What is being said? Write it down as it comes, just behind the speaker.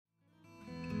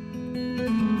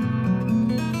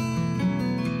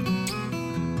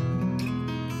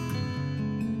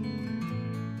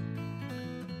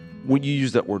when you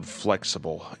use that word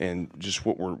flexible and just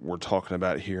what we're talking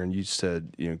about here, and you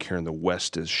said, Karen, the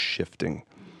West is shifting.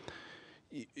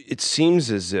 It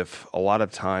seems as if a lot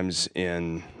of times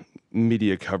in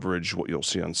media coverage, what you'll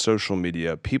see on social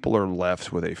media, people are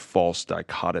left with a false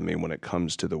dichotomy when it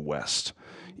comes to the West.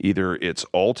 Either it's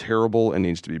all terrible and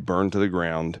needs to be burned to the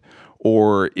ground,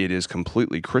 or it is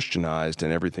completely Christianized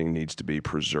and everything needs to be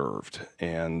preserved.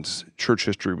 And church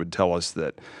history would tell us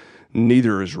that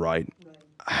neither is right.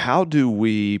 How do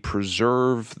we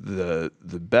preserve the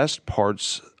best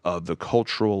parts of the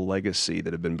cultural legacy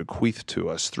that have been bequeathed to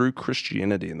us through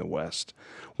Christianity in the West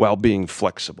while being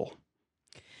flexible?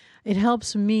 It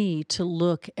helps me to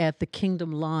look at the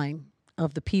kingdom line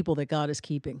of the people that God is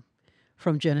keeping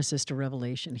from Genesis to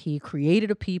Revelation. He created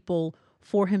a people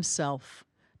for himself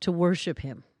to worship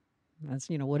him. That's,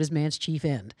 what is man's chief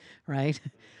end, right?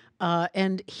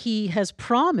 And he has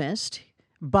promised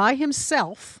by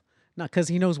himself, not because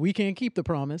he knows we can't keep the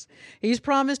promise, he's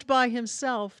promised by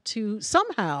himself to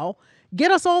somehow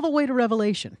get us all the way to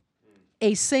Revelation.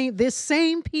 This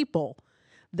same people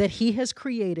that he has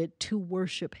created to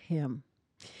worship him.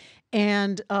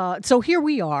 And so here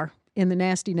we are in the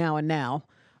nasty now and now,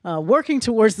 working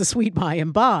towards the sweet by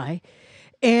and by.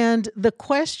 And the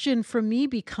question for me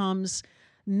becomes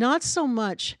not so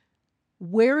much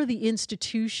where are the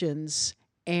institutions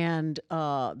and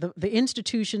the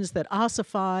institutions that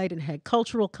ossified and had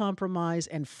cultural compromise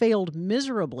and failed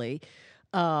miserably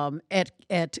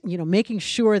at making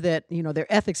sure that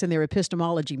their ethics and their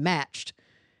epistemology matched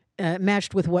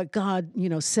with what God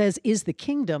says is the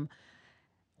kingdom.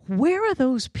 Where are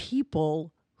those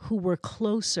people who were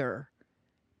closer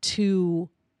to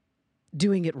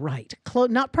doing it right?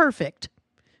 Not perfect.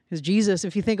 Because Jesus,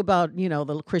 if you think about,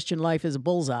 the Christian life as a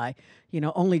bullseye,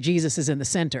 only Jesus is in the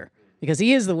center because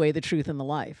he is the way, the truth, and the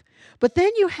life. But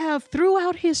then you have,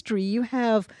 throughout history, you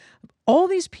have all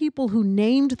these people who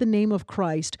named the name of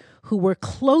Christ who were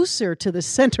closer to the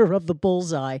center of the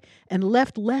bullseye and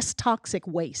left less toxic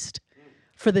waste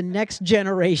for the next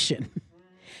generation.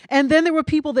 And then there were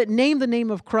people that named the name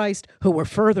of Christ who were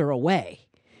further away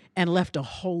and left a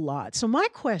whole lot. So my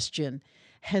question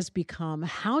has become,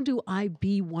 how do I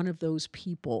be one of those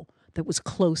people that was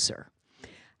closer?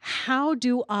 How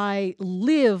do I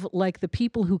live like the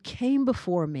people who came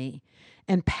before me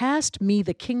and passed me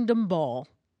the kingdom ball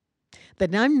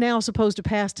that I'm now supposed to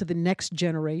pass to the next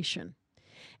generation,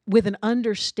 with an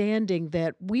understanding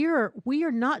that we are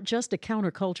not just a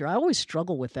counterculture. I always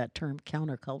struggle with that term,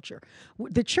 counterculture.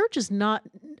 The church is not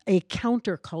a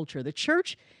counterculture. The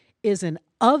church is an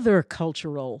other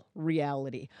cultural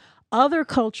reality, other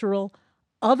cultural,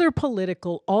 other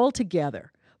political,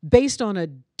 altogether, based on a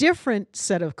different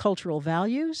set of cultural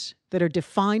values that are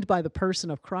defined by the person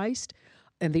of Christ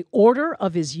and the order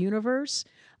of his universe,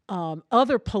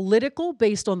 other political,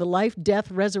 based on the life,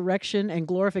 death, resurrection, and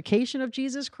glorification of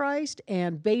Jesus Christ,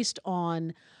 and based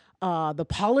on the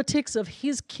politics of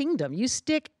his kingdom. You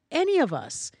stick any of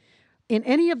us in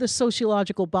any of the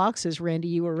sociological boxes, Randy,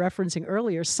 you were referencing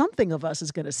earlier, something of us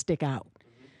is going to stick out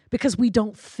because we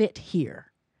don't fit here.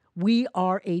 We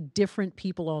are a different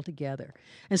people altogether.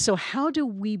 And so how do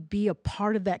we be a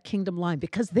part of that kingdom line?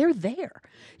 Because they're there.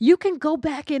 You can go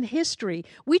back in history.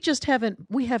 We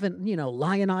haven't,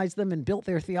 lionized them and built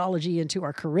their theology into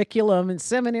our curriculum and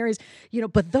seminaries,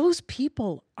 but those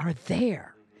people are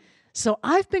there. So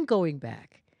I've been going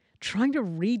back, trying to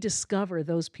rediscover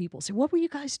those people. Say, what were you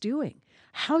guys doing?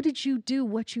 How did you do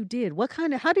what you did?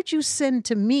 How did you send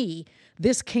to me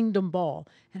this kingdom ball?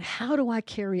 And how do I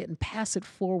carry it and pass it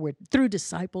forward through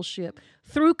discipleship,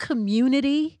 through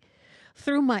community,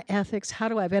 through my ethics?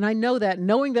 And I know that,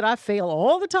 knowing that I fail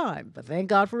all the time, but thank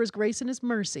God for his grace and his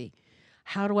mercy.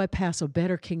 How do I pass a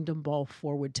better kingdom ball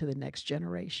forward to the next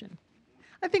generation?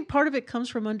 I think part of it comes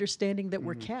from understanding that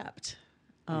we're kept,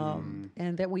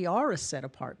 and that we are a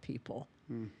set-apart people.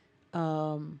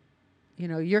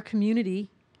 Your community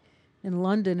in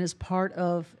London is part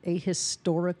of a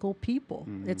historical people.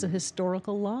 It's a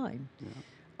historical line.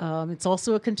 Yeah. It's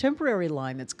also a contemporary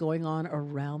line that's going on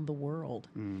around the world.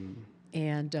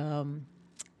 And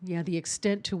the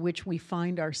extent to which we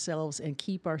find ourselves and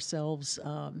keep ourselves,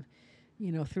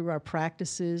 through our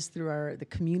practices, through the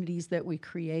communities that we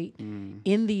create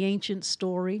in the ancient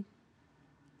story.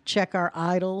 Check our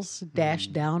idols, dash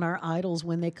down our idols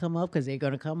when they come up, because they're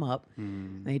going to come up.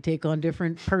 They take on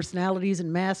different personalities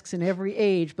and masks in every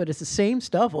age, but it's the same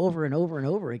stuff over and over and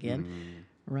over again,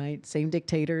 right? Same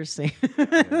dictators, same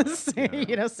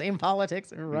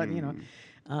politics,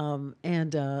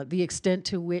 and the extent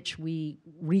to which we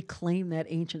reclaim that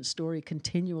ancient story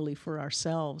continually for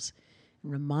ourselves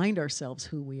remind ourselves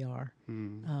who we are,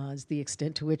 is the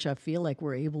extent to which I feel like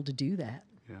we're able to do that.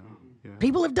 Yeah.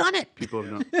 People have done it. People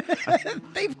have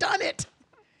not. They've done it.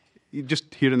 You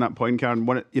just hearing that point, Karen.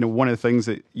 One of the things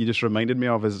that you just reminded me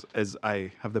of is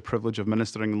I have the privilege of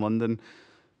ministering in London.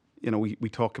 We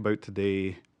talk about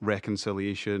today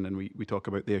reconciliation, and we talk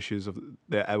about the issues of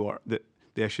the hour. The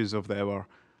issues of the hour.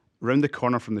 Round the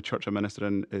corner from the church I minister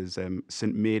in is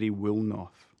St Mary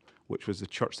Woolnoth, which was the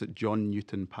church that John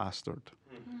Newton pastored,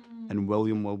 and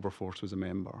William Wilberforce was a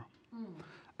member.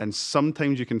 And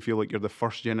sometimes you can feel like you're the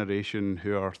first generation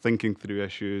who are thinking through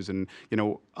issues. And,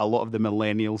 a lot of the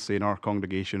millennials, say, in our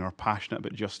congregation are passionate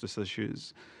about justice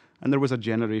issues. And there was a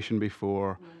generation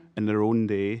before, in their own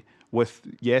day, with,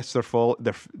 yes,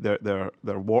 their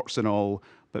warts and all,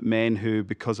 but men who,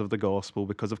 because of the gospel,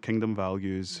 because of kingdom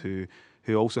values, who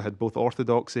also had both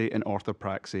orthodoxy and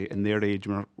orthopraxy in their age,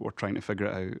 were trying to figure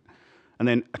it out. And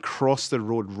then across the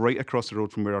road, right across the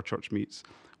road from where our church meets,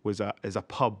 is a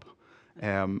pub.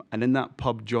 And in that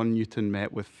pub, John Newton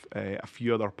met with a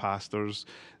few other pastors,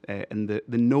 and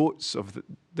the notes of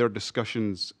their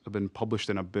discussions have been published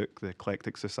in a book, The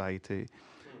Eclectic Society.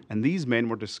 And these men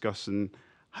were discussing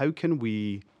how can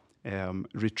we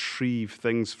retrieve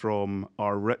things from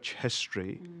our rich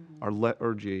history, our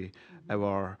liturgy,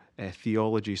 our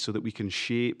theology, so that we can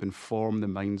shape and form the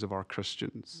minds of our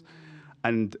Christians.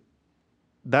 And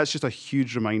that's just a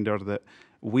huge reminder that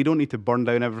we don't need to burn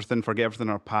down everything, forget everything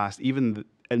in our past. Even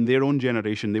in their own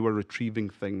generation, they were retrieving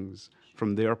things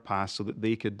from their past so that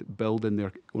they could build in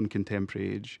their own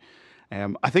contemporary age.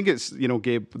 I think it's,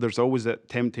 Gabe, there's always that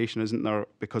temptation, isn't there,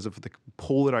 because of the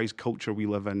polarized culture we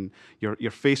live in.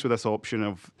 You're faced with this option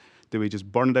of, do we just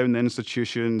burn down the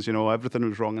institutions, everything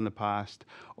was wrong in the past,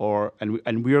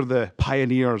 and we're the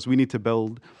pioneers, we need to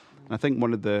build. And I think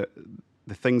one of the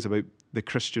things about the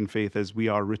Christian faith is we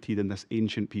are rooted in this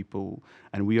ancient people,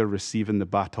 and we are receiving the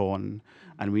baton,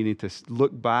 and we need to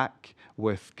look back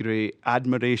with great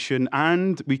admiration,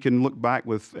 and we can look back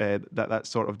with that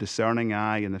sort of discerning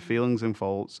eye and the failings and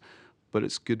faults, but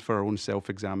it's good for our own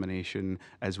self-examination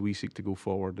as we seek to go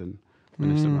forward and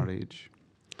minister in our age.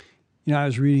 I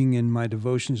was reading in my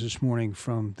devotions this morning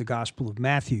from the Gospel of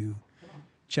Matthew,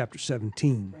 chapter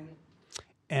 17.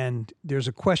 And there's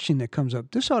a question that comes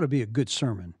up. This ought to be a good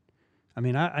sermon.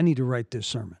 I need to write this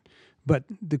sermon. But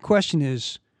the question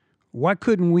is, why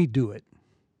couldn't we do it?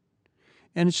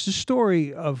 And it's the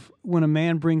story of when a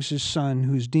man brings his son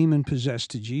who's demon-possessed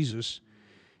to Jesus,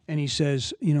 and he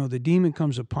says, the demon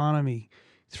comes upon him, he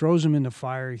throws him in the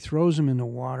fire, he throws him in the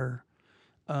water.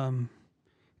 And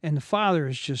the father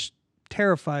is just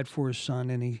terrified for his son,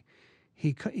 and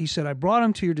he said, I brought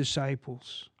him to your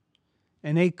disciples,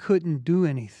 and they couldn't do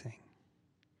anything.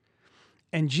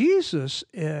 And Jesus,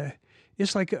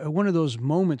 it's like one of those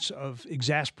moments of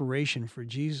exasperation for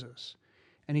Jesus.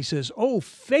 And he says, oh,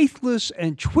 faithless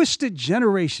and twisted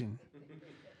generation,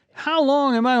 how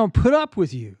long am I going to put up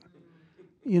with you?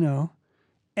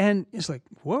 And it's like,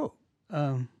 whoa.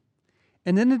 And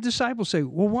then the disciples say,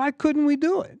 well, why couldn't we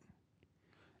do it?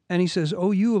 And he says,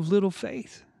 oh, you of little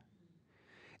faith.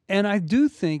 And I do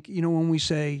think, when we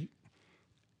say,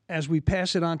 as we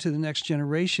pass it on to the next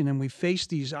generation and we face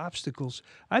these obstacles,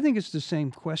 I think it's the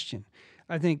same question.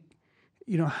 I think,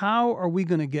 how are we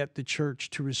going to get the church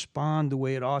to respond the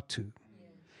way it ought to?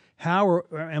 How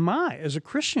am I, as a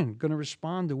Christian, going to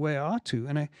respond the way I ought to?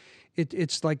 And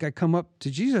it's like I come up to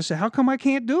Jesus, I say, how come I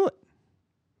can't do it?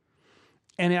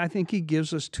 And I think he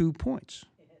gives us 2 points.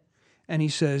 And he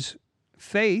says,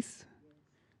 faith,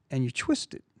 and you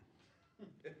twist it.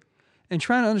 And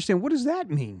trying to understand, what does that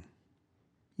mean?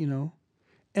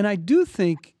 And I do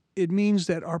think it means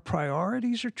that our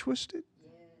priorities are twisted.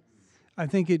 I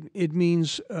think it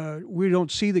means we don't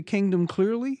see the kingdom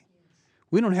clearly.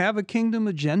 We don't have a kingdom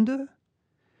agenda.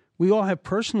 We all have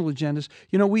personal agendas.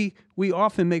 We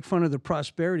often make fun of the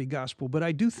prosperity gospel, but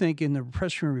I do think in the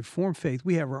Presbyterian Reformed faith,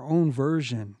 we have our own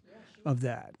version of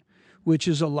that, which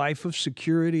is a life of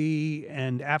security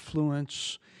and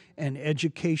affluence and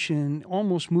education,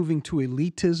 almost moving to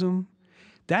elitism.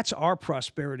 That's our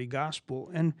prosperity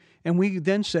gospel. And we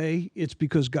then say it's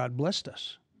because God blessed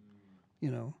us,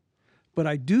 But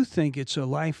I do think it's a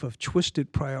life of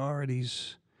twisted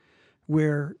priorities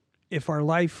where if our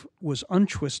life was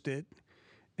untwisted,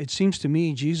 it seems to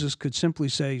me Jesus could simply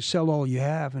say, sell all you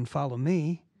have and follow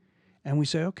me. And we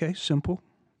say, okay, simple.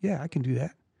 Yeah, I can do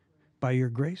that by your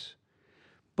grace.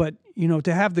 But,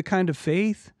 to have the kind of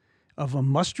faith of a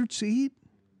mustard seed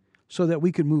so that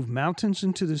we could move mountains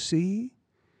into the sea,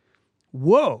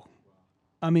 whoa.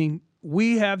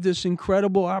 We have this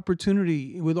incredible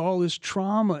opportunity with all this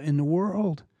trauma in the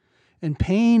world and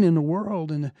pain in the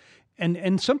world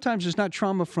And sometimes it's not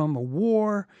trauma from a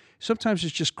war. Sometimes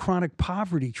it's just chronic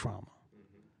poverty trauma,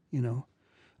 you know,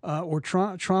 or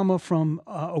trauma from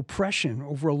oppression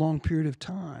over a long period of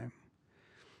time.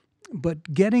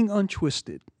 But getting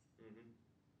untwisted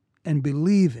and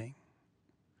believing,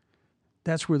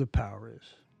 that's where the power is.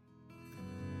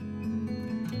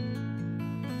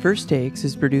 First Takes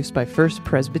is produced by First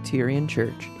Presbyterian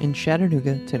Church in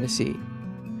Chattanooga, Tennessee.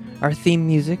 Our theme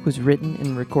music was written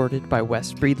and recorded by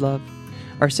Wes Breedlove.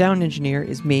 Our sound engineer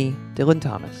is me, Dylan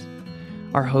Thomas.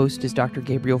 Our host is Dr.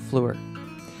 Gabriel Fleur.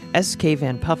 S.K.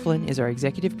 Van Pufflin is our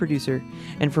executive producer,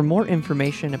 and for more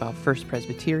information about First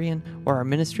Presbyterian or our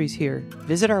ministries here,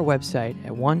 visit our website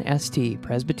at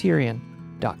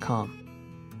 1stpresbyterian.com.